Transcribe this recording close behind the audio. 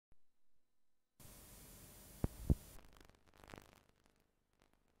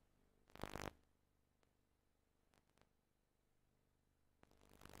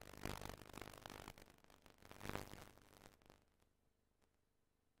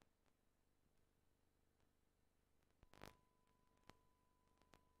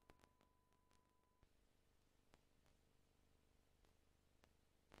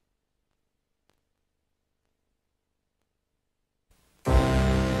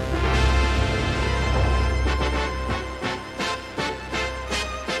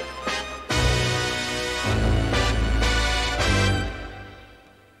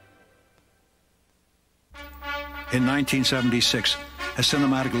In 1976, a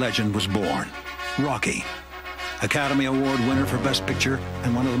cinematic legend was born, Rocky. Academy Award winner for Best Picture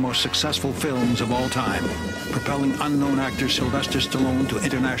and one of the most successful films of all time, propelling unknown actor Sylvester Stallone to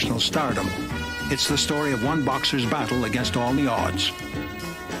international stardom. It's the story of one boxer's battle against all the odds.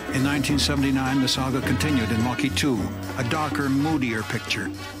 In 1979, the saga continued in Rocky II, a darker, moodier picture,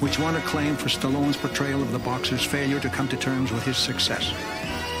 which won acclaim for Stallone's portrayal of the boxer's failure to come to terms with his success.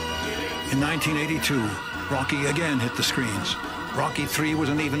 In 1982, Rocky again hit the screens. Rocky III was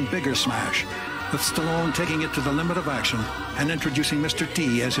an even bigger smash, with Stallone taking it to the limit of action and introducing Mr.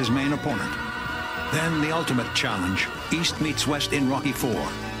 T as his main opponent. Then the ultimate challenge, East meets West in Rocky IV,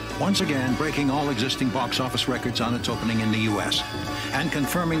 once again breaking all existing box office records on its opening in the U.S. and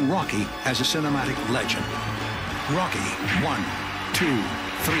confirming Rocky as a cinematic legend. Rocky 1, 2,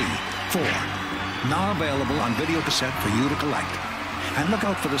 3, 4, now available on videocassette for you to collect. And look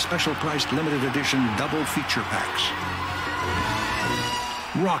out for the special priced limited edition double feature packs.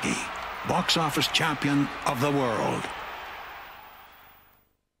 Rocky, box office champion of the world.